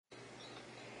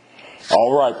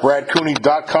All right,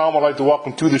 BradCooney.com. I'd like to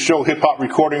welcome to the show hip-hop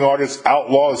recording artist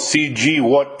Outlaw CG.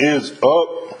 What is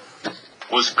up?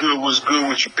 What's good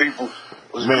with you people?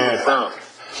 What's Man. good, fam?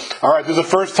 All right, this is the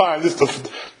first time.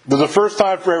 There's a first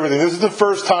time for everything. This is the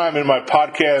first time in my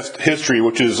podcast history,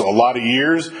 which is a lot of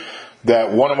years,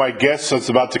 that one of my guests that's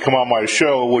about to come on my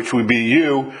show, which would be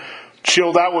you,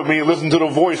 chilled out with me, listened to The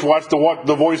Voice, watched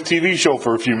the Voice TV show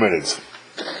for a few minutes.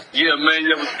 Yeah, man,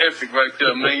 that was epic right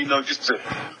there, man. You know, just to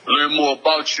learn more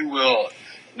about you, you know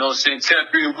what I'm saying,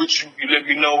 tap in with you, you let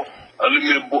me know a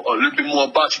little bit more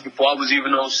about you before I was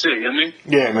even on set, you know what I mean?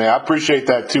 Yeah, man, I appreciate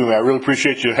that too, man. I really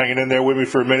appreciate you hanging in there with me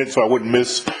for a minute so I wouldn't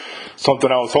miss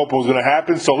something I was hoping was going to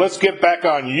happen. So let's get back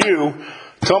on you.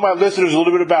 Tell my listeners a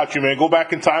little bit about you, man. Go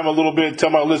back in time a little bit. Tell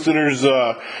my listeners,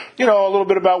 a little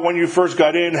bit about when you first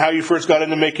got in, how you first got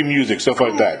into making music, stuff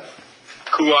like that.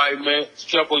 Cool, all right, man.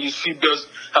 Strap on your seatbelts.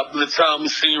 Hop in the time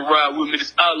machine, ride with me.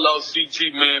 This Outlaw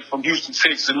CG, man, from Houston,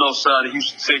 Texas, north side of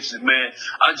Houston, Texas, man.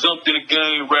 I jumped in the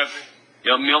game rapping.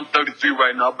 You know what I mean? I'm 33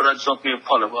 right now, but I jumped in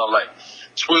probably when I was like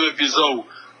 12 years old.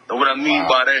 And what I mean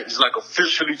by that is like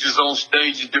officially just on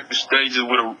stages, different stages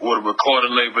with a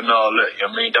recording label and all that. You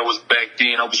know what I mean? That was back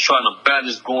then. I was trying to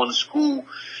balance going to school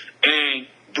and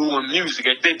doing music.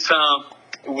 At that time,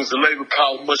 it was a label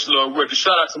called Much Love Records.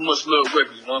 Shout out to Much Love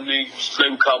Records, you know what I mean? It was a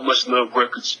label called Much Love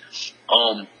Records.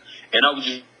 And I was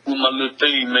just doing my little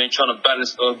thing, man, trying to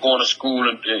balance going to school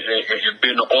and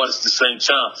being an artist at the same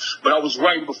time. But I was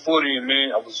writing before then,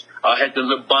 man. I had the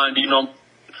little binder, you know,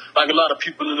 like a lot of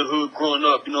people in the hood growing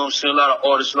up, you know what I'm saying? A lot of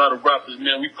artists, a lot of rappers,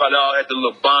 man. We probably all had the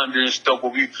little binder and stuff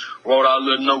where we wrote our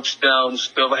little notes down and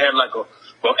stuff. I had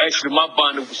actually my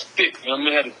binder was thick, you know what I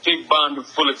mean? I had a thick binder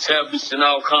full of tablets and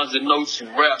all kinds of notes and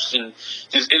raps and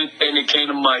just anything that came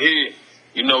to my head.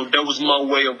 You know, that was my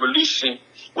way of releasing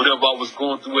whatever I was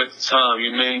going through at the time,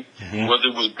 you know what I mean? Mm-hmm. Whether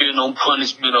it was being on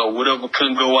punishment or whatever,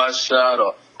 couldn't go outside,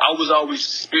 or I was always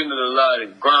spending a lot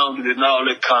and grounded and all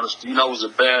that kind of stuff. You know, I was a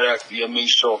bad actor, you know what I mean?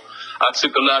 So I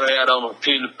took a lot of that on a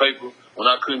pen and paper when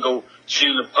I couldn't go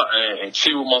chill and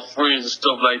chill with my friends and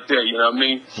stuff like that, you know what I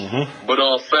mean? Mm-hmm. But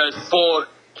fast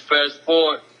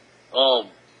forward,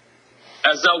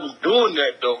 as I was doing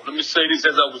that, though, let me say this,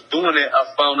 as I was doing that, I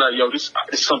found out, this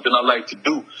is something I like to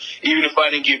do. Even if I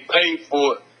didn't get paid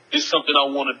for it, it's something I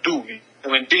want to do.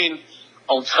 And then,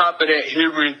 on top of that,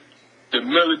 hearing the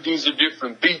melodies of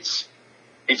different beats,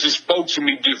 it just spoke to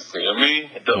me different, I mean?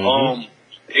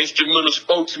 The instrumental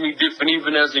spoke to me different,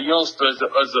 even as a youngster,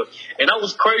 and I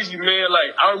was crazy, man.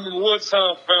 Like, I remember one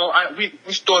time,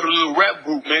 we started a little rap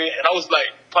group, man, and I was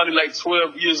probably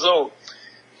 12 years old.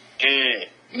 And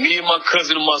me and my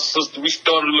cousin and my sister, we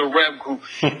started a little rap group.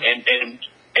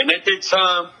 and at that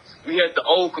time, we had the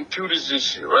old computers and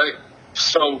shit, right?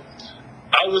 So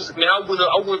I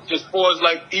went as far as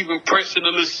even pressing the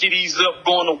little CDs up,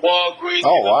 going to Walgreens.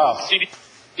 Oh, wow.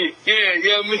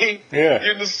 Yeah, I mean? Yeah.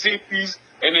 Getting the CDs.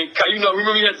 And then,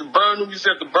 remember you had to burn them? You used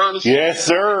to have to burn them? Yes,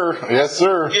 sir. Yes,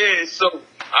 sir. Yeah, so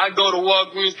I go to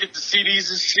Walgreens, get the CDs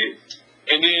and shit.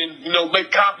 And then,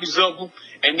 make copies of them.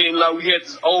 And then, we had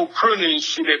this old printer and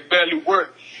shit that barely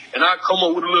worked. And I come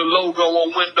up with a little logo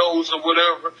on Windows or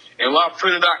whatever. And when I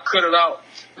print it out, cut it out.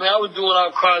 Man, I was doing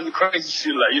all kinds of crazy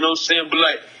shit, you know what I'm saying? But,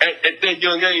 at that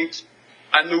young age,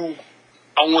 I knew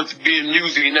I wanted to be in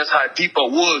music, and that's how deep I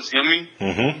was, you know what I mean?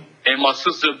 Mm-hmm. And my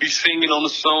sister would be singing on the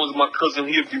songs, my cousin,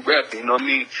 he'd be rapping, you know what I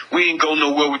mean? We ain't go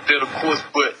nowhere with that, of course,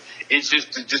 but it's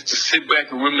just to sit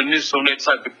back and reminisce on that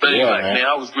type of thing. Yeah, man,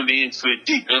 I was really into it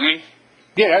deep, you know what I mean?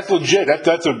 Yeah, that's legit.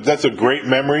 That's a great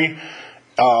memory.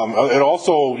 And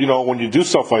also, when you do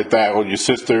stuff like that with your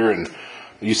sister, and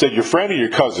you said your friend or your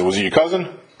cousin, was it your cousin?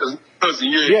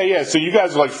 Cousin, yeah. Yeah. So you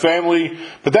guys are like family,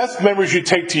 but that's memories you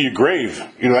take to your grave.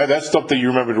 That's stuff that you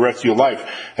remember the rest of your life,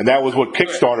 and that was what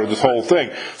kickstarted this whole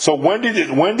thing. So when did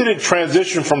it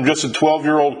transition from just a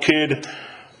 12-year-old kid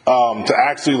to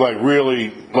actually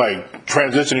really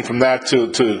transitioning from that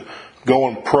to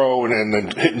going pro and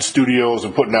then hitting studios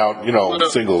and putting out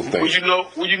single things?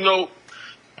 Well,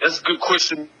 that's a good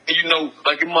question. In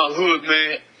my hood,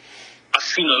 man, I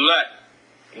seen a lot.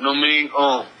 You know what I mean?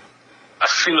 I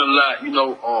seen a lot,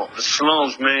 the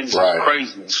slums, man, it's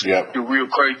crazy. It's real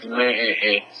crazy, man.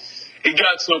 And it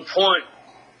got to a point,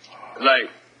 I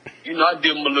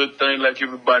did my little thing like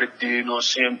everybody did, you know what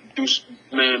I'm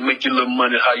saying? Make your little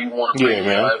money how you want to make it.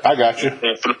 Yeah, man, I got you.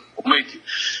 Make it.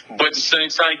 But at the same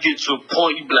time, you get to a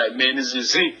point, you be like, man, this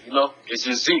is it, It's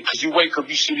just it. Because you wake up,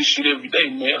 you see this shit every day,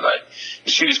 man.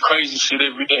 You see this crazy shit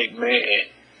every day, man.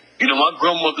 And, my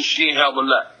grandmother, she didn't have a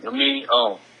lot. You know what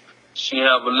I mean? She didn't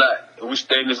have a lot. And we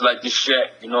stayed in this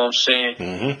shack, you know what I'm saying?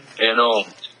 Mm-hmm. And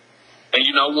And,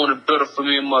 you know, I wanted better for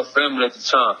me and my family at the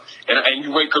time. And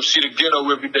you wake up, see the ghetto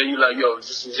every day, you're like, yo, is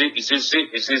this it? Is this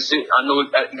it? Is this it? I know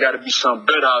it got to be something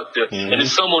better out there. Mm-hmm. And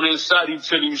there's someone inside you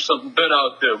telling you something better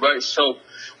out there, right? So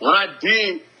when I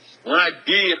did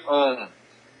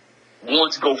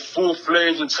want to go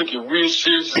full-fledged and took it real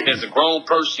serious as a grown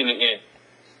person, and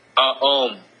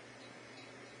I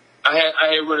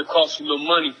had really cost a little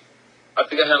money. I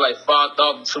think I had like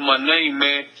 $5,000 to my name,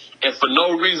 man. And for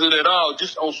no reason at all,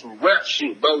 just on some rap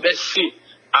shit, bro. That shit,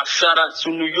 I shot out to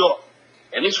New York.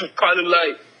 And this was probably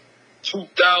like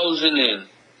 2000 and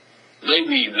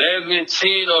maybe 11,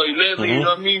 10 or 11, you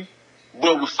know what I mean?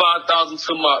 But with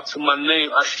 $5,000 to my name,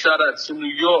 I shot out to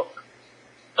New York.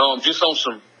 Just on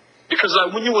some, because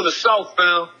like when you in the South,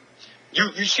 fam,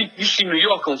 you see New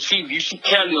York on TV, you see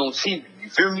Cali on TV, you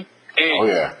feel me? And,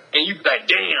 and you be like,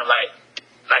 damn,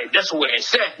 like that's where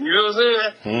it's at, you know what I'm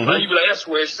saying? Mm-hmm. Like you be like, that's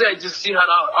where it's at. Just see how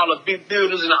all the big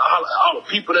buildings and all the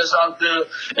people that's out there,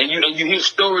 and you hear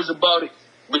stories about it,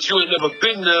 but you ain't never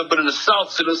been there. But in the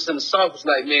South, to us in the South, it's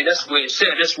like, man, that's where it's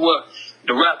at. That's where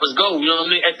the rappers go, you know what I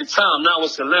mean? At the time, now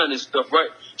it's Atlanta and stuff, right?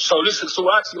 So listen, so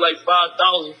I actually like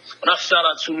 5,000, and I shot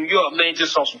out to New York, man,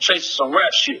 just on some chasing some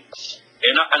rap shit,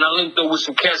 and I linked up with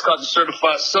some cats called the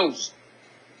Certified Soldiers,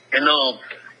 and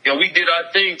you know, we did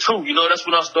our thing too. You know, that's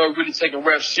when I started really taking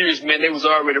rap serious, man. They was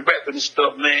already rapping and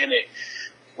stuff, man. And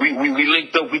we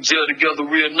linked up, we gelled together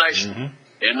real nice. And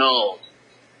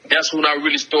that's when I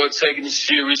really started taking it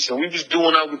serious. And we was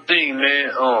doing our thing,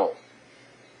 man.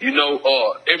 You know,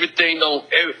 everything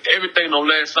don't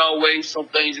last always. Some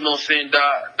things, you know what I'm saying,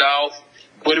 die off.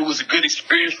 But it was a good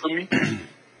experience for me.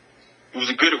 It was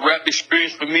a good rap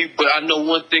experience for me, but I know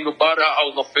one thing about it. I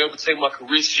was gonna forever take my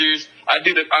career serious. I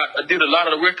did a lot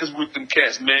of the records with them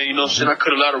cats, man. You know what I'm saying? I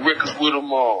cut a lot of records with them.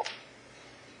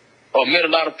 Met a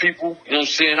lot of people. You know what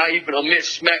I'm saying? I even met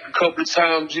Smack a couple of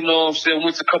times. You know what I'm saying?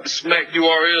 Went to a couple of Smack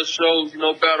URL shows. You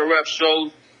know, battle rap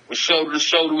shows. Was shoulder to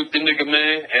shoulder with the nigga,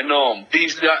 man. And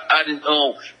Beasley, I did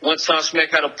one time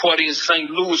Smack had a party in St.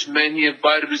 Louis, man. He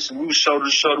invited us, and we was shoulder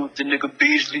to shoulder with the nigga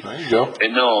Beasley. There you go.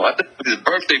 And I think it was his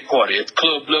birthday party at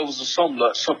Club Levels or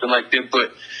something like that.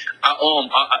 But I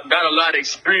got a lot of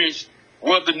experience,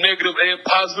 whether negative and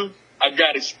positive. I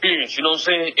got experience, you know what I'm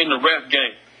saying, in the rap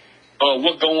game.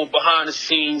 What going on behind the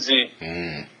scenes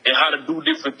and how to do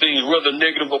different things, whether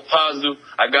negative or positive.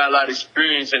 I got a lot of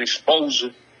experience and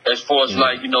exposure as far as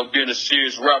like, you know, being a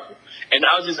serious rapper. And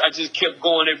I just kept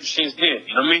going ever since then,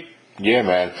 you know what I mean? Yeah,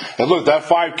 man. And look, that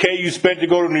 $5K you spent to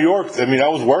go to New York, I mean,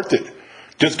 that was worth it.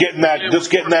 Just getting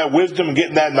that wisdom and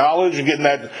getting that knowledge and getting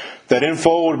that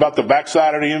info about the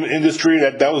backside of the industry,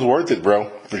 that was worth it, bro,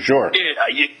 for sure.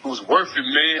 Yeah, it was worth it,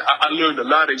 man. I learned a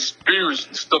lot of experience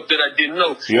and stuff that I didn't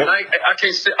know. Yep. And I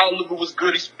can't say all of it was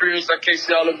good experience. I can't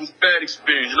say all of it was bad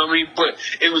experience, you know what I mean? But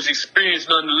it was experience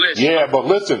nonetheless. Yeah, but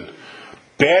listen,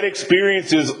 bad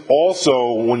experiences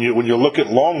also, when you look at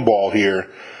long ball here,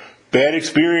 bad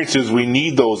experiences, we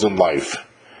need those in life.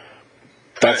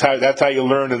 That's how you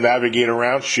learn to navigate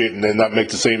around shit and then not make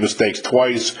the same mistakes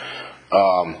twice.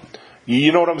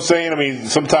 You know what I'm saying? I mean,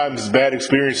 sometimes bad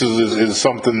experiences is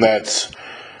something that's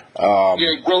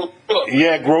it grows up.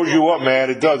 Yeah, it grows you up, man.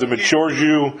 It does. It matures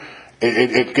you.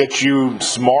 It gets you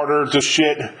smarter to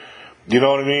shit. You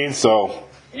know what I mean? So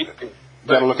you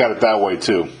gotta look at it that way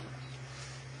too.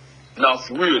 Nah,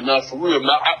 for real, man.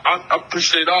 I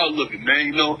appreciate all of it, man.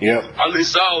 You know. Yep.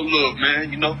 It's all love,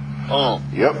 man. You know.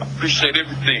 Yep. I appreciate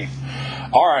everything.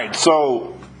 All right,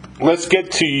 so let's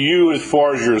get to you as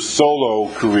far as your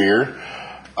solo career.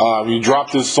 You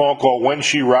dropped this song called "When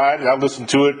She Ride." I listened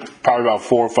to it probably about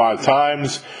 4 or 5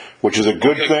 times, which is a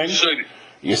good thing. Appreciate it.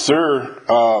 Yes, sir.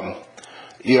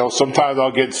 You know, sometimes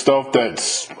I'll get stuff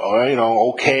that's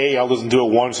okay. I'll listen to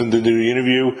it once and then do the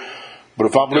interview. But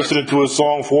if I'm listening to a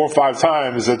song 4 or 5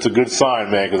 times, that's a good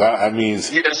sign, man. Because that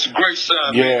means it's a great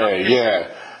sign.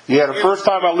 Yeah, the first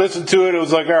time I listened to it, it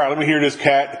was like, all right, let me hear this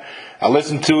cat. I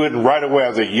listened to it, and right away I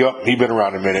was like, yup, he been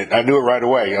around a minute. I knew it right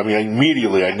away. I mean,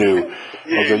 immediately I knew. I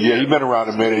was like, yeah, he been around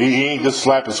a minute. He ain't just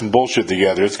slapping some bullshit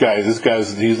together. This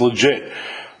guy's he's legit.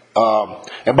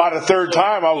 And by the third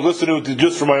time, I was listening to it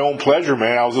just for my own pleasure,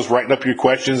 man. I was just writing up your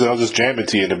questions, and I was just jamming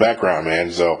to you in the background,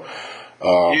 man. So,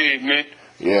 yeah, man.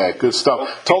 Yeah, good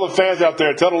stuff. Tell the fans out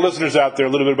there, tell the listeners out there a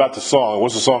little bit about the song.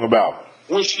 What's the song about?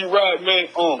 When She Ride, man,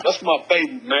 that's my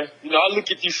baby, man. You know, I look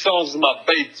at these songs as my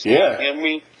babies. Yeah. You know what I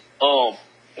mean?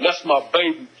 And that's my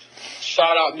baby.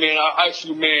 Shout out, man. I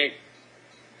actually, man,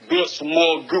 built some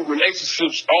more good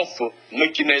relationships off of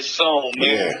making that song,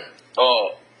 man. Yeah.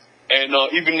 And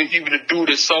even the dude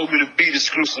that sold me the beat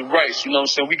exclusive rights, you know what I'm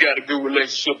saying? We got a good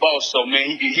relationship also,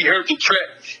 man. He heard the track,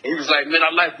 and he was like, man,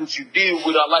 I like what you did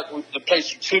with it. I like the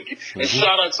place you took it. And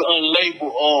shout out to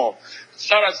Unlabeled,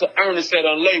 shout out to Ernest at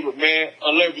Unlabeled, man.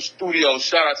 Unlabeled Studios.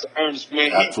 Shout out to Ernest,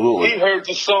 man. Absolutely. He heard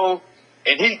the song,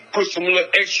 and he put some little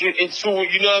extra into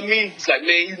it, you know what I mean? He's like,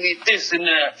 man, you need this and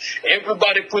that.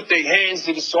 Everybody put their hands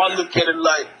in it, so I look at it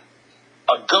like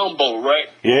a gumbo, right?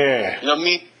 Yeah. You know what I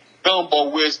mean? Gumbo,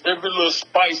 where it's every little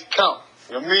spice count.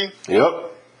 You know what I mean?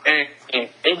 Yep. And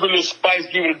every little spice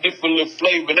give it a different little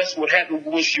flavor. That's what happened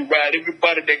when she ride.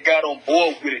 Everybody that got on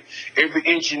board with it, every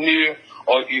engineer,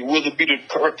 or whether it be the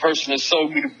person that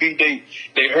sold me the beat,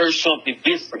 they heard something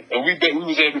different. And we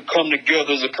was able to come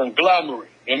together as a conglomerate.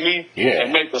 You know what I mean? Yeah.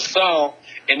 And make a sound.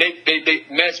 And they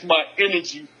matched my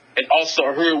energy and also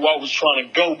heard where I was trying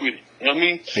to go with it. You know what I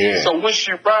mean? Yeah. So when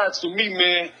she ride to me,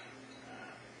 man,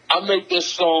 I make this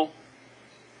song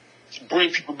to bring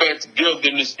people back together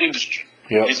in this industry.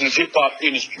 Yep. It's in the hip-hop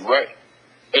industry, right?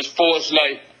 As far as,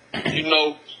 like, you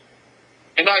know,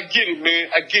 and I get it, man.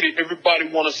 I get it. Everybody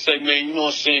want to say, man, you know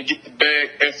what I'm saying, get the bag,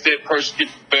 F that person, get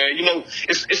the bag. You know,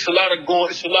 it's a lot of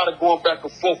going back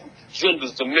and forth with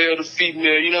genders, the male, the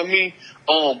female, you know what I mean?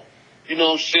 You know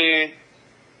what I'm saying?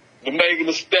 The Megan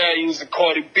Thee Stallions, the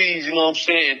Cardi B's, you know what I'm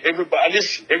saying?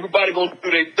 Everybody gonna do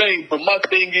their thing, but my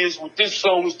thing is with this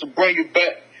song is to bring it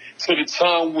back to the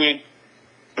time when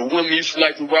the women used to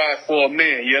like to ride for a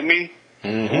man, you know what I mean?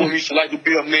 Mm-hmm. The women used to like to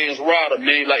be a man's rider,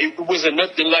 man. Like, it wasn't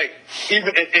nothing like,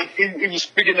 even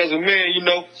speaking as a man, you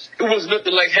know, it was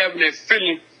nothing like having that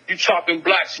feeling, you chopping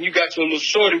blocks and you got your little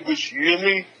shorty with you, you know what I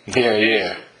mean? Yeah,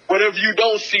 yeah. Whatever you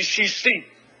don't see, she see,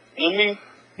 you know what I mean?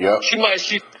 Yep. She might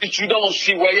see that you don't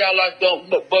see while y'all like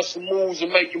to busting moves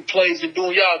and making plays and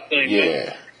doing y'all thing,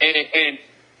 Yeah. man. And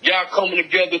y'all coming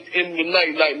together at the end of the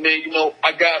night, like, man, you know,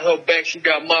 I got her back, she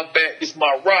got my back, it's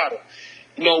my rider.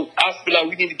 You know, I feel like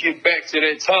we need to get back to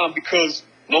that time because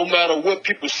no matter what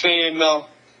people saying now,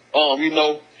 you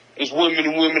know, it's women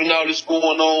and all this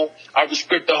going on. I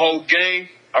respect the whole game.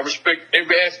 I respect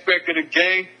every aspect of the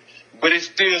game, but it's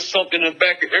still something in the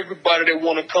back of everybody that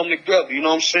want to come together. You know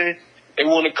what I'm saying? They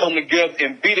want to come together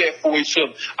and be there for each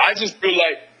other. I just feel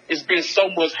like it's been so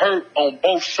much hurt on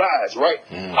both sides, right?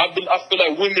 I feel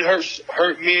like women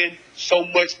hurt men so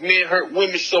much, men hurt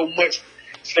women so much.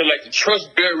 So like the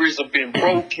trust barriers have been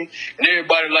broken, and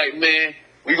everybody like, man,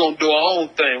 we gonna do our own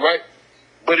thing, right?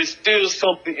 But it's still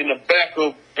something in the back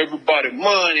of everybody's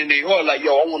mind and they heart, like,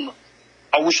 yo,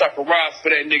 I wish I could ride for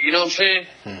that nigga, you know what I'm saying?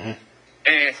 Mm-hmm.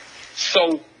 And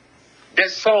so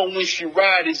that song, When She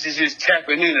Ride, is just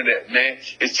tapping into that, man.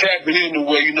 It's tapping into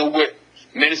where, you know what,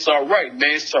 man, it's all right,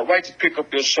 man. It's all right to pick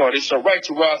up your shot. It's all right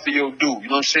to ride for your dude. You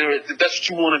know what I'm saying? If that's what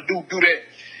you want to do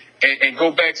that and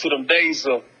go back to them days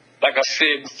of, like I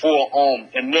said before,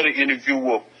 in another interview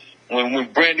of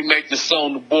when Brandy made the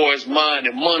song The Boy's Mine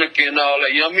and Monica and all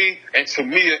that, you know what I mean? And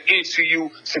Tamia Into You,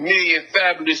 Tamia and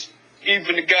Fabulous,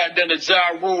 even the guy down the Ja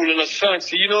Rule and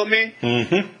Ashanti, you know what I mean?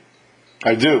 Mm-hmm.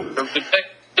 I do. The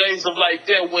days of like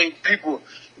that when people,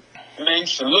 man,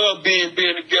 used to love being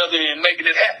together and making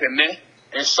it happen, man.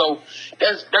 And so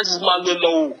that's just my little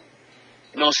old,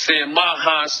 you know what I'm saying, my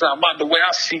hindsight, the way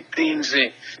I see things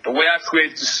and the way I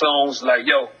create the songs, like,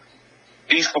 yo,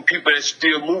 these for people that's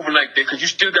still moving like that, because you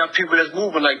still got people that's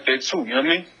moving like that too, you know what I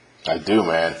mean? I do,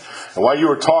 man. And while you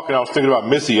were talking, I was thinking about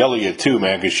Missy Elliott too,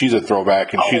 man, because she's a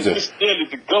throwback and she's Missy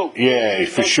Elliott, the GOAT. Yeah,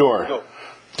 for sure.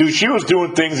 Dude, she was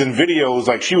doing things in videos,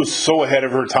 like she was so ahead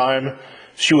of her time.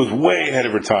 She was way ahead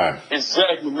of her time.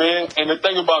 Exactly, man. And the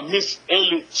thing about Miss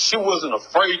Elliott, she wasn't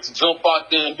afraid to jump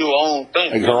out there and do her own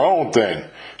thing. Like her own thing.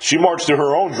 She marched to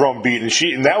her own drum beat,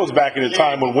 and that was back in a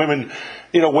time when women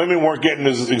weren't getting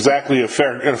exactly a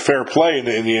fair play in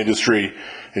the industry,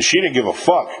 and she didn't give a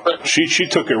fuck. She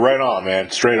took it right on,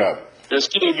 man, straight up. Yeah,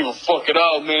 she didn't give a fuck at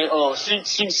all, man.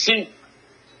 She,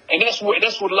 and that's what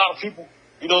a lot of people,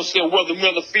 you know what I'm saying, whether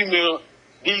male or female,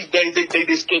 these days they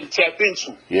just get to tap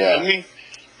into. Yeah. You know what I mean?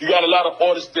 You got a lot of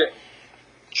artists that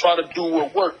try to do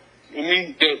what work. You know what I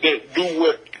mean? That do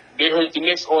what they heard the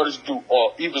next artist do,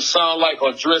 or either sound like,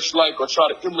 or dress like, or try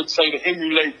to imitate or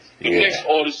emulate the next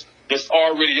artist that's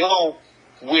already on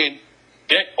when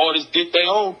that artist did their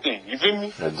own thing. You feel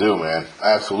me? I do, man.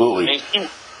 Absolutely.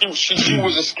 And she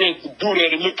wasn't scared to do that,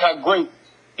 and look how great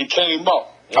it came out.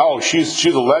 Oh, she's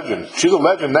a legend. She's a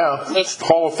legend now.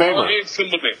 Hall of Famer.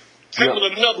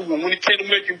 Timbaland, another one. When he came to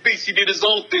making beats, he did his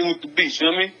own thing with the beats. You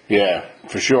know what I mean? Yeah,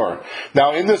 for sure.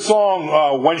 Now, in this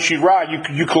song, When She Ride,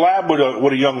 you collab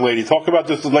with a young lady. Talk about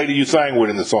this, the lady you sang with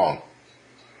in the song.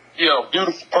 Yeah,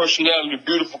 beautiful personality,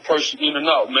 beautiful person in and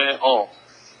out, man.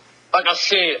 Like I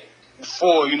said,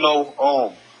 before,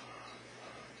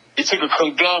 it took a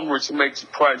conglomerate to make the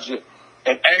project.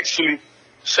 And actually,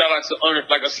 shout out to Ernest,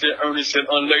 like I said, Ernest and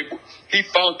Unlabeled. He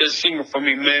found that singer for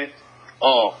me, man.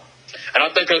 And I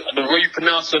think the way you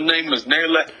pronounce her name is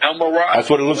Nayla Amara. That's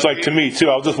what it looks like to me too.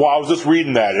 I was just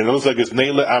reading that, and it looks like it's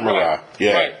Nayla Amara. Right.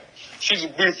 Yeah. Right. She's a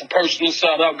beautiful person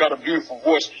inside out, got a beautiful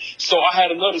voice. So I had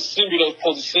another singer that was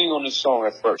supposed to sing on this song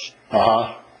at first.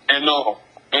 And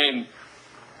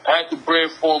I had the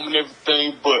brainstorm and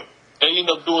everything, but they ended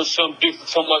up doing something different,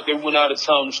 something like they went out of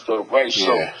town and stuff, right? Yeah.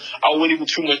 So I wasn't even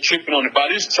too much tripping on it. By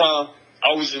this time,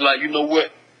 I was just like, you know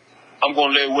what? I'm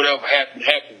going to let whatever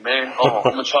happen, man. I'm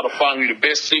going to try to find me the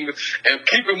best singer. And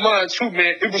keep in mind, too,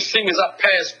 man, it was singers I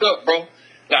passed up, bro.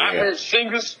 I heard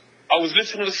singers. I was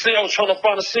listening to sing. I was trying to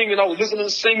find a singer, and I was listening to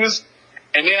singers.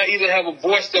 And they either have a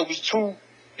voice that was too,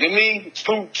 it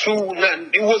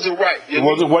wasn't right. It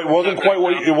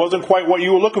wasn't quite what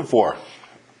you were looking for.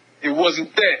 It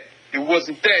wasn't that. It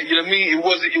wasn't that. You know what I mean?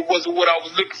 It wasn't what I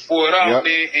was looking for at all,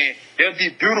 man. And they'd be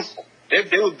beautiful. They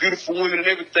were beautiful women and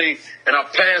everything, and I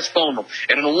passed on them.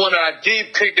 And the one that I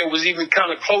did pick that was even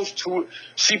kind of close to it,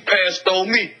 she passed on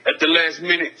me at the last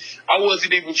minute. I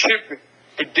wasn't even tripping.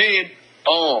 But then,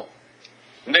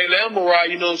 Nayla Amara,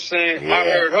 you know what I'm saying? Yeah. I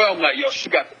heard her, I'm like, yo, she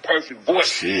got the perfect voice.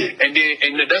 Shit.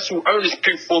 And that's who Ernest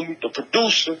picked for me, the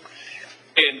producer.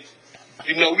 And,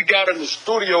 we got her in the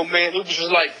studio, man. It was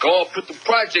just like God put the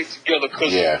project together,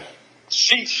 because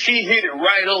she hit it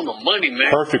right on the money, man.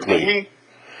 Perfectly.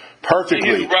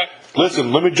 Perfectly. Right.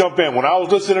 Listen, let me jump in. When I was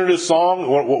listening to this song,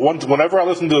 whenever I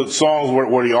listen to songs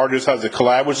where the artist has a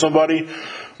collab with somebody,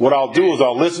 what I'll do is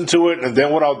I'll listen to it, and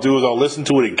then what I'll do is I'll listen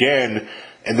to it again,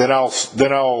 and then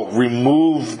I'll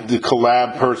remove the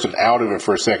collab person out of it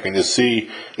for a second to see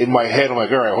in my head. I'm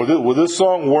like, all right, will this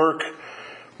song work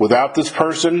without this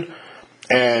person?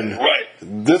 And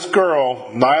this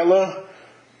girl, Nyla,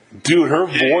 dude, her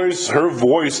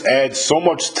voice adds so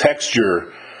much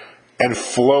texture and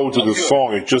flow to the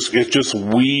song. It just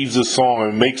weaves the song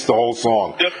and makes the whole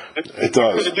song. It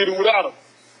does. You could have did it without him.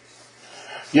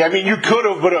 Yeah, I mean, you could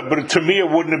have, but to me, it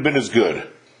wouldn't have been as good.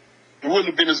 It wouldn't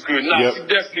have been as good. Nah, she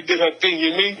definitely did her thing,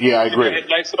 you mean? Yeah, I agree.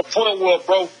 Like, to the point where,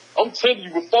 bro, I'm telling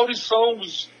you, before this song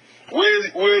was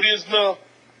where it is now,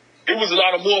 it was a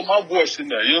lot of more of my voice in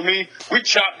there, you know what I mean? We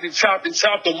chopped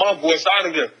on my voice out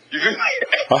of there. You feel me?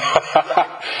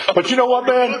 But you know what,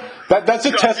 man? That's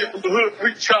a test.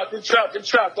 We chopped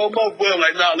on my voice.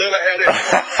 Like, nah, let her have that.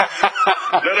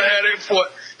 Let her have that for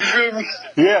it. You feel me?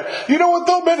 Yeah. You know what,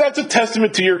 though, man? That's a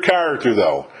testament to your character,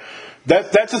 though.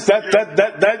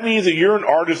 That means that you're an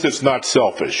artist that's not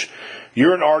selfish.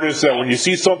 You're an artist that when you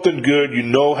see something good, you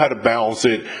know how to balance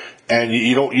it. And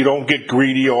you don't get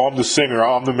greedy. Oh, I'm the singer.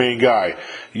 I'm the main guy.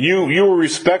 You were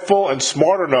respectful and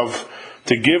smart enough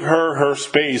to give her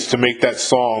space to make that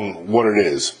song what it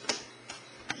is.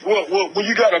 Well, when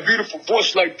you got a beautiful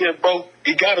voice like that, bro,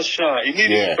 it gotta shine. It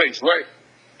needed space, right?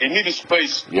 It needed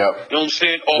space. Yep. You know what I'm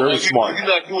saying? Very smart. You're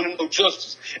not doing it no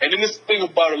justice. And then this thing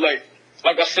about it,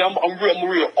 like I said, I'm a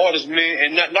real artist, man,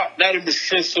 and not in the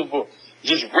sense of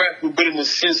just rapping, but in the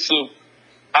sense of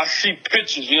I see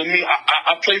pictures, you know what I mean?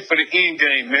 I play for the end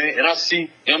game, man, and I see, you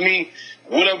know what I mean?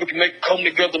 Whatever can make it come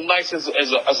together nice as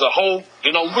a whole,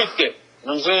 then I'm with that. You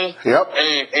know what I'm saying? Yep.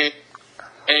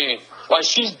 And like,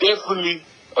 she's definitely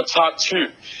a top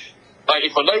tier. Like,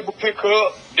 if a label pick her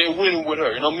up, they're winning with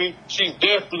her. You know what I mean? She's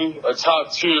definitely a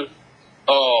top tier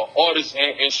artist,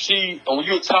 and when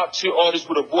you're a top tier artist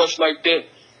with a voice like that,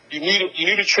 you need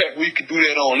a track where you can do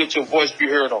that on, let your voice be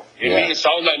heard on. You know what I mean? So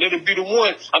I was like, let it be the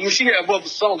one. I mean, she have other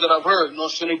songs that I've heard, you know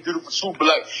what I'm saying? They beautiful too, but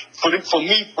like, for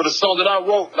me, for the song that I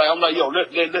wrote, like, I'm like, yo, let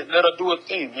her do her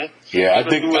thing, man. Yeah,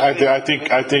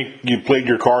 I think you played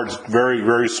your cards very,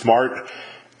 very smart,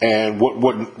 and what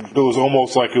it was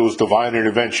almost like it was divine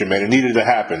intervention, man. It needed to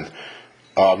happen.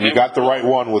 You got the right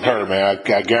one with her, man.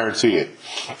 I guarantee it.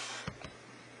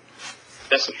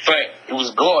 That's a fact. It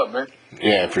was God, man.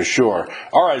 Yeah, for sure.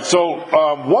 All right, so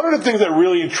one of the things that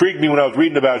really intrigued me when I was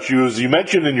reading about you is you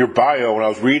mentioned in your bio when I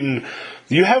was reading,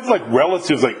 you have like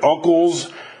relatives, like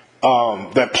uncles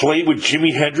that played with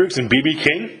Jimi Hendrix and B.B.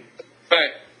 King?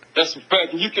 Fact. That's a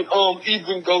fact. You can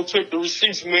even go check the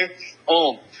receipts, man.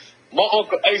 My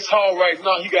uncle Ace Hall right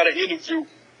now, he got an interview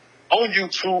on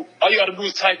YouTube. All you got to do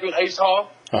is type in Ace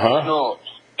Hall.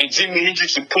 And Jimi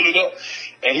Hendrix and pull it up,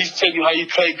 and he's telling you how he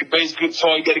played the bass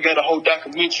guitar. You got a whole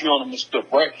documentary on him and stuff,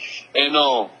 right? And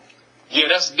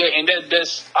that's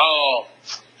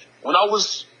when I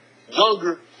was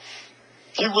younger,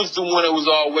 he was the one that was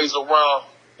always around.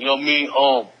 You know what I mean?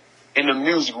 In the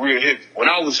music real heavy. When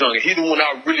I was younger, he the one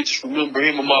I really just remember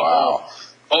him and my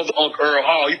other Uncle Earl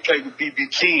Hall, he played with B.B.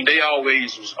 King. They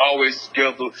was always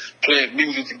together, playing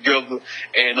music together.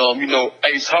 And, you know,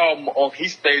 Ace Hall, my uncle, he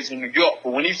stays in New York.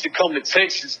 But when he used to come to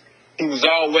Texas, he was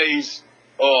always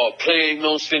playing, you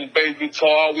know what I'm saying, bass guitar,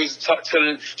 always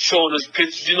showing us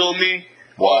pictures, you know what I mean?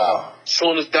 Wow.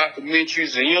 Showing us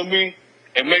documentaries, and you know what I mean?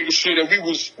 And making sure that we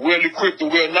was well equipped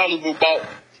and well knowledgeable about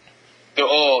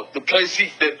the place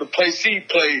he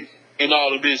played in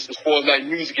all of this, as far as like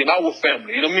music and our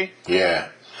family, you know what I mean? Yeah.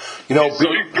 You know,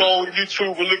 So you go on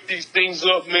YouTube and look these things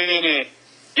up, man, and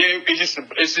yeah,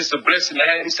 it's just a blessing to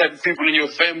have these type of people in your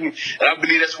family, and I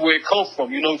believe that's where it comes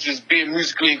from, you know, just being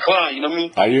musically inclined, you know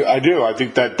what I mean? I do. I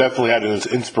think that definitely had an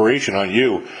inspiration on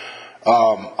you.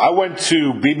 I went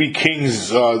to B.B.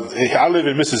 King's. I live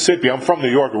in Mississippi. I'm from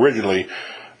New York originally,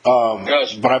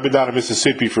 but I've been down in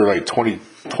Mississippi for like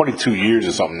 22 years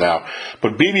or something now.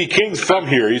 But B.B. King's from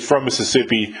here. He's from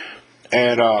Mississippi,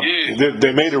 and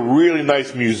they made a really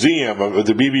nice museum,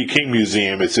 the B.B. King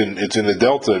Museum. It's in the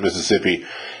Delta of Mississippi,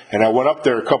 and I went up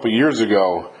there a couple years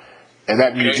ago. And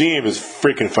that museum is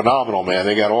freaking phenomenal, man.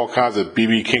 They got all kinds of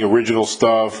B.B. King original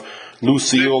stuff.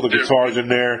 Lucille, the guitar's in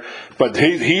there. But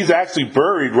he's actually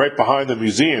buried right behind the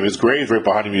museum. His grave's right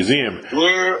behind the museum.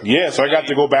 Yeah, so I got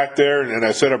to go back there, and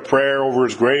I said a prayer over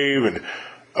his grave, and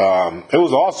it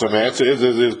was awesome, man. It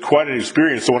was quite an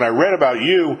experience. So when I read about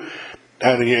you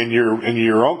and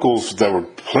your uncles that were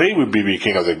playing with B.B.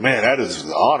 King, I was like, man, that is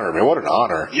an honor, man. What an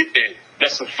honor. Yeah,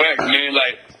 that's a fact, man.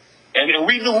 Like, and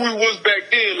we knew who he was back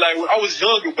then. Like, I was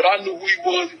younger, but I knew who he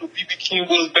was, who B.B. King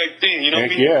was back then. You know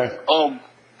what I mean? Yeah.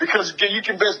 Because again, you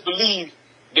can best believe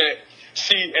that,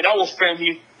 see, in our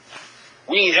family,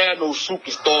 we ain't had no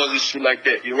superstars and shit like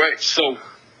that, you right? So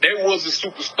there wasn't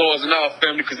superstars in our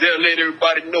family because they'll let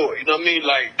everybody know it, you know what I mean?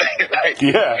 Like,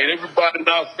 yeah. And everybody in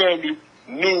our family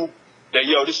knew that,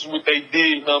 yo, this is what they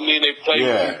did, you know what I mean? They played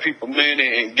with these people, man,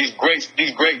 and these great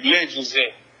legends,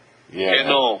 and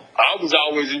I was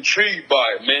always intrigued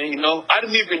by it, man, you know? I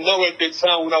didn't even know at that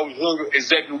time when I was younger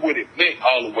exactly what it meant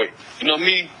all the way, you know what I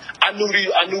mean? I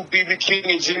knew B.B. King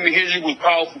and Jimi Hendrix was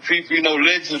powerful people, you know,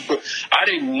 legends, but I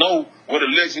didn't know what a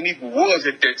legend even was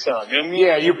at that time. You know what I mean?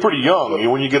 Yeah, you're pretty young.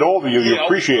 When you get older, you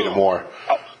appreciate it more.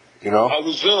 You know? I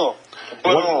was young.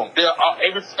 But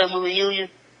every family reunion,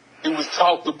 it was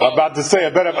talked about. I'm about to say, I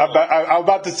bet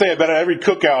every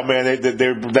cookout, man, that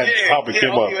topic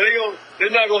came up.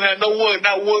 They're not gonna have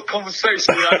not one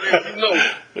conversation. You know.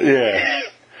 Yeah.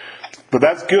 But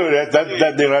that's good.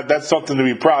 That's something to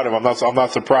be proud of. I'm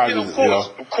not surprised. Yeah,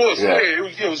 of course. Yeah.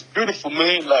 It was beautiful,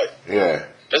 man. Like, yeah,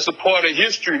 that's a part of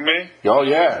history, man. Oh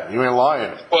yeah, you ain't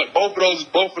lying. But both of those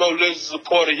legends are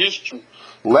part of history.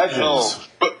 Legends,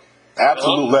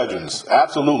 absolute legends,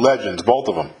 both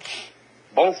of them.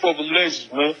 Both of them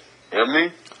legends, man. You know what I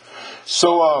mean?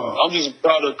 So I'm just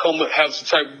proud to have some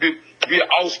type of be an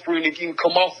offspring that can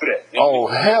come off of that. You know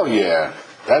hell yeah,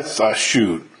 that's a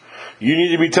shoot. You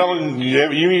need to be telling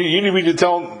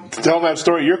that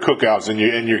story at your cookouts and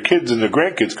your kids and the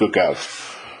grandkids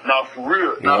cookouts. Nah, for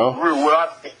real. For real.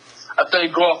 Well, I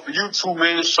thank God for you two,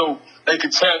 man, so they can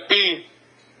tap in.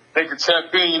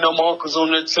 You know, my uncle's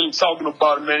on that team talking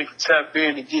about it, man. They can tap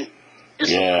in and get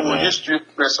some full history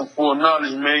and some full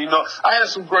knowledge, man. You know, I had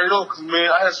some great uncles, man.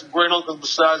 I had some great uncles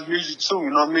besides music too. You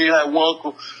know what I mean? I had one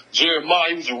uncle, Jeremiah.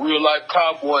 He was a real life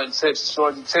cowboy in Texas,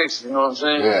 Georgia, Texas. You know what I'm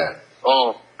saying? Yeah.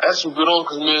 I had some good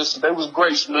uncles, man. So they was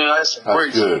great, man. I had some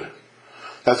great. That's good.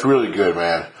 That's really good,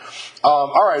 man.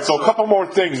 All right, so a couple more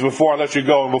things before I let you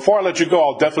go. And before I let you go,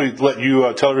 I'll definitely let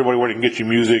you tell everybody where they can get your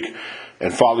music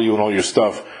and follow you and all your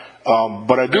stuff.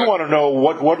 But I do want to know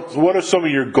what are some of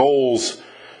your goals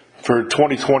for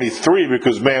 2023?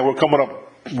 Because, man, we're coming up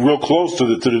real close to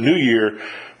the new year.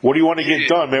 What do you want to get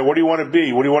done, man? What do you want to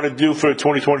be? What do you want to do for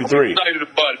 2023?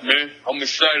 I'm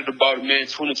excited about it, man.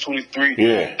 2023.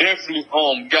 Yeah. Definitely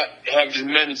got to have this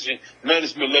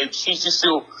management label.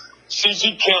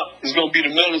 CG Camp is going to be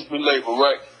the management label,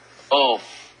 right?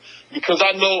 Because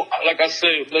I know, like I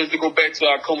said, let's go back to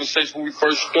our conversation when we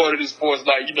first started as far as,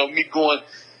 like, you know, me going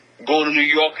to New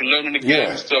York and learning the game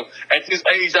and stuff. At this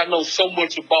age, I know so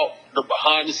much about the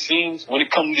behind the scenes when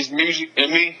it comes to this music. You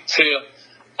know what I mean?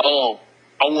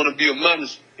 I want to be a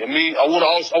manager. You know what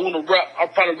I want to rap. I'll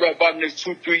probably rap about the next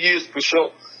 2-3 years for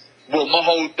sure. But my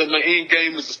whole thing, my end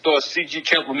game is to start CG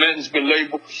Camp, a management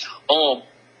label.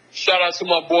 Shout out to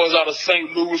my boys out of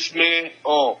St. Louis, man.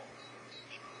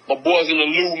 My boys in the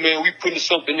Lou, man, we putting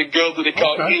something together. They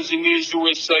call it Engineers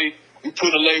USA. We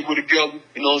put a label together,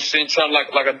 you know what I'm saying? Trying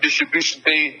like a distribution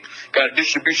thing. Got a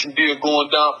distribution deal going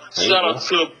down. Shout out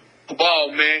to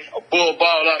Ball, man. Above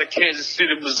Ball out of Kansas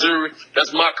City, Missouri.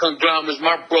 That's my conglomerates,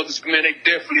 my brothers, man. They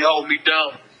definitely hold me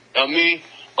down. I mean,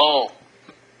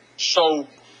 So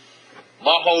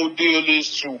my whole deal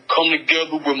is to come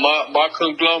together with my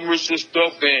conglomerates and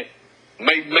stuff and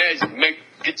make magic,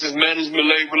 get this management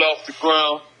label off the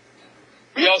ground.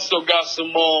 We also got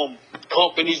some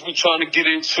companies we trying to get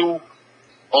into.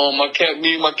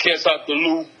 Me and my cats out the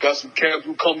loop got some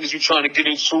capital companies we trying to get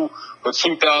into for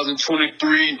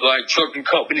 2023, like trucking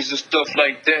companies and stuff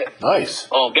like that. Nice.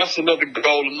 That's another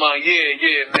goal of mine.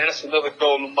 Yeah, man, that's another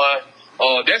goal of mine.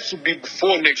 That should be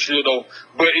before next year though,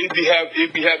 but it'd be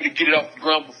happy to get it off the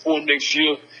ground before next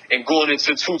year and going into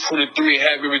 2023 and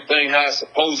have everything how it's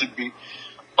supposed to be.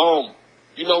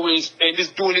 You know, and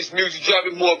just doing this music,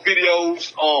 dropping more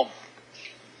videos.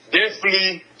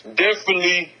 Definitely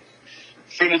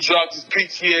finna drop this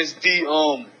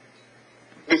PTSD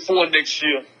before next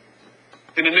year.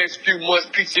 In the next few months,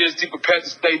 PTSD Prepare to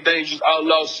Stay Dangerous,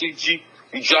 Outlaw CG,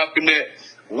 we dropping that.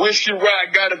 Wish You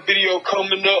Ride got a video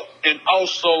coming up, and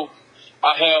also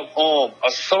I have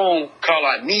a song called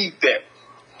I Need That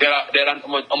I'm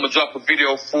gonna drop a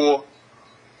video for.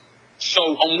 So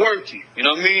I'm working, you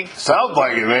know what I mean? Sounds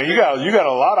like it, man. You got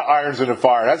a lot of irons in the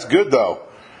fire. That's good though.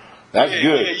 That's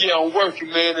good. Yeah, I'm working,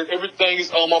 man, and everything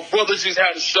is. My brother just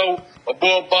had a show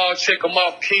above bar. Check him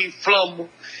out, King Flummer.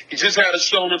 He just had a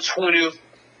show on the 20th.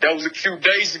 That was a few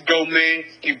days ago, man.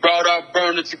 He brought out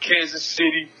Burner to Kansas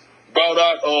City. Brought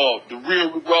out the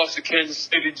Real Rick Ross to Kansas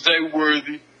City, Jay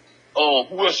Worthy.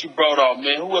 Who else he brought out,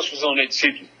 man? Who else was on that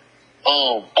ticket?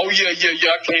 Oh yeah.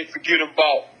 I can't forget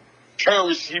about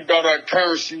Currency. He brought out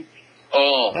Currency.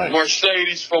 Nice.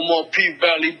 Mercedes from P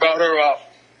Valley brought her out.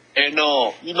 And,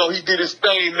 you know, he did his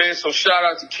thing, man. So shout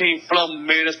out to King Flummer,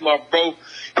 man. That's my bro.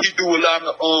 He do a lot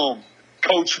of,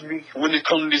 coaching me when it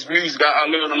comes to this music. I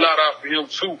learned a lot out of him,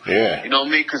 too. Yeah. You know what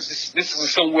I mean? Because this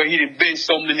is somewhere he done been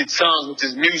so many times with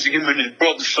his music, him and his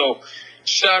brother. So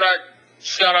shout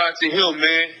out to him,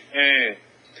 man. And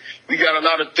we got a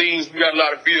lot of things. We got a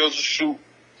lot of videos to shoot.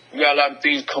 We got a lot of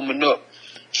things coming up.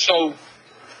 So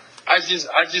I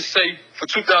just say for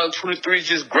 2023,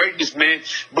 just greatness, man.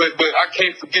 But I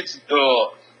can't forget to,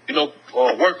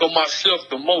 work on myself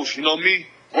the most. You know what I mean?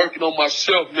 Working on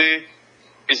myself, man,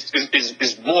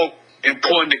 is more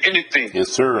important than anything. Yes,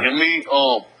 sir. You know what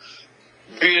I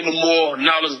mean? Being a more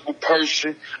knowledgeable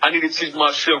person, I need to teach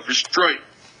myself restraint.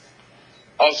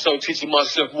 Also teaching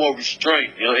myself more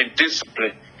restraint, and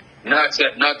discipline. Not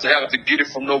to have to get it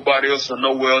from nobody else or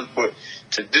nowhere else, but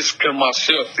to discipline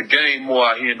myself to gain more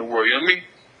out here in the world. You know what I mean?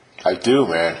 I do,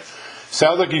 man.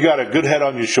 Sounds like you got a good head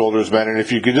on your shoulders, man. And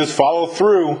if you could just follow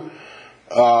through,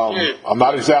 I'm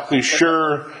not exactly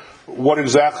sure what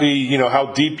exactly,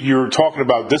 how deep you're talking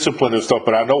about discipline and stuff,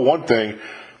 but I know one thing,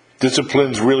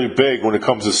 discipline's really big when it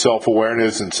comes to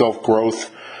self-awareness and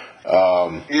self-growth.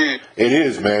 It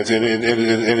is, man.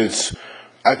 And it's,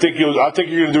 I think you're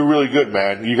gonna do really good,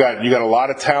 man. You got a lot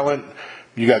of talent.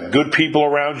 You got good people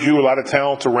around you, a lot of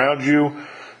talent around you.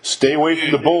 Stay away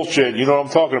from the bullshit. You know what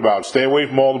I'm talking about. Stay away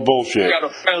from all the bullshit. We got a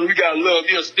family. We got love.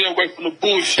 Yeah, stay away from the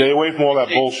bullshit. Stay away from all that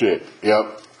bullshit.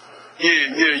 Yep.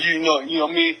 Yeah. You know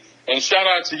what I mean. And shout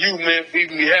out to you, man, for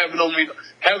even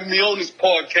having me on this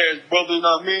podcast, brother. You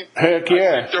know what I mean? Heck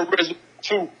yeah.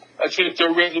 I checked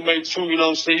your resume too, you know what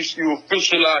I'm saying? You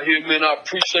official out here, man. I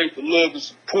appreciate the love and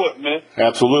support, man.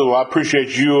 Absolutely. Well, I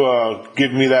appreciate you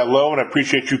giving me that love, and I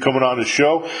appreciate you coming on the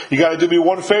show. You got to do me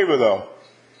one favor, though.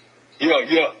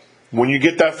 Yeah. When you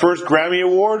get that first Grammy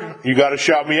Award, you got to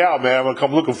shout me out, man. I'm going to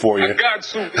come looking for you. I got to.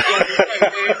 It's gonna be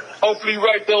right, man. Hopefully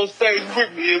right there on stage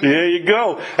with me. There you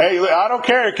go. Hey, I don't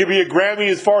care. It could be a Grammy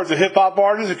as far as a hip-hop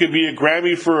artist. It could be a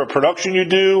Grammy for a production you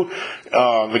do.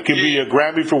 It could be a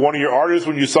Grammy for one of your artists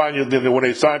when they sign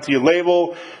to your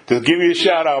label. Just give me a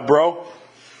shout-out, bro.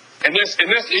 And that's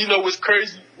what's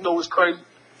crazy?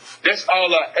 That's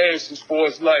all I ask as far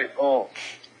as, like,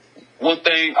 one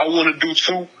thing I want to do,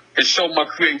 too, and show my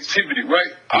creativity,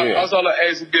 right? Yeah. That's all I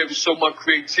ask to be able to show my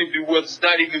creativity, whether it's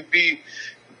not even be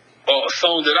a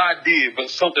song that I did, but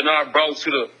something I brought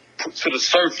to the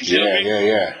surface. You know what I mean?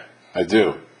 Yeah. I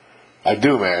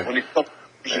do, man. When it comes,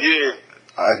 yeah.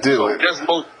 I do. So that's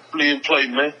mostly in play,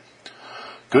 man.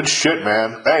 Good shit,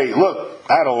 man. Hey, look,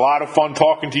 I had a lot of fun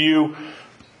talking to you.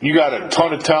 You got a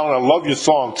ton of talent. I love your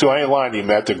song, too. I ain't lying to you,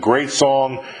 man. It's a great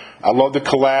song. I love the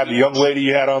collab. The young lady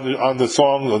you had on the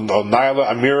song, Nyla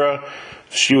Amira,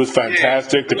 she was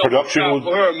fantastic. The production was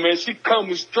for her, man. She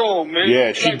coming strong, man.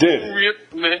 Yeah, she did.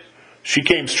 Man. She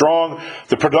came strong.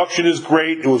 The production is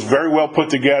great. It was very well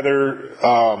put together.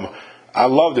 I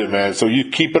loved it, man. So you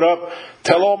keep it up.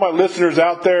 Tell all my listeners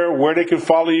out there where they can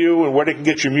follow you and where they can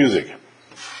get your music.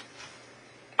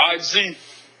 IG,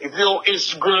 if you're on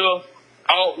Instagram,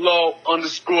 Outlaw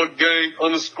 _gang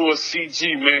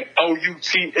 _CG, man.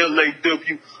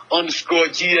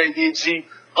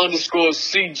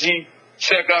 OUTLAW_GANG_CG.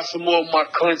 Check out some more of my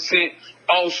content.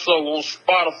 Also on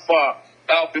Spotify,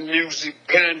 Apple Music,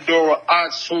 Pandora,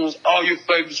 iTunes, all your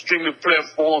favorite streaming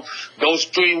platforms. Go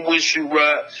stream Wish You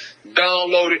Ride.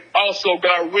 Download it. Also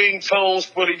got ringtones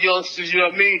for the youngsters, you know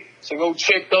what I mean? So go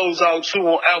check those out too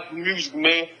on Apple Music,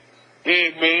 man. Yeah,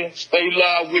 man. Stay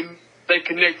live with me. Stay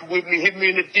connected with me. Hit me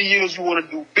in the DMs. You want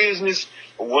to do business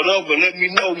or whatever. Let me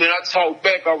know, man. I talk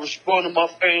back. I respond to my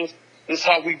fans. That's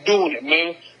how we doing it,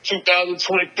 man.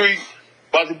 2023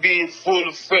 about to be in full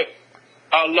effect.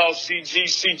 Outlaw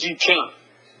CG Camp.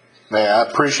 Man, I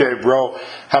appreciate it, bro.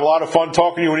 Had a lot of fun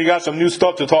talking to you. When you got some new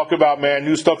stuff to talk about, man,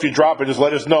 new stuff you dropping, just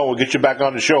let us know. We'll get you back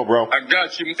on the show, bro. I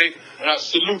got you, man. And I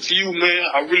salute to you, man.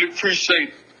 I really appreciate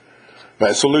it.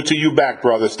 Man, salute to you back,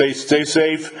 brother. Stay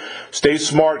safe, stay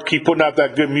smart, keep putting out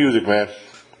that good music, man.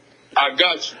 I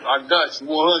got you.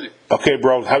 100. Okay,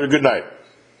 bro. Have a good night.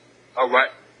 All right.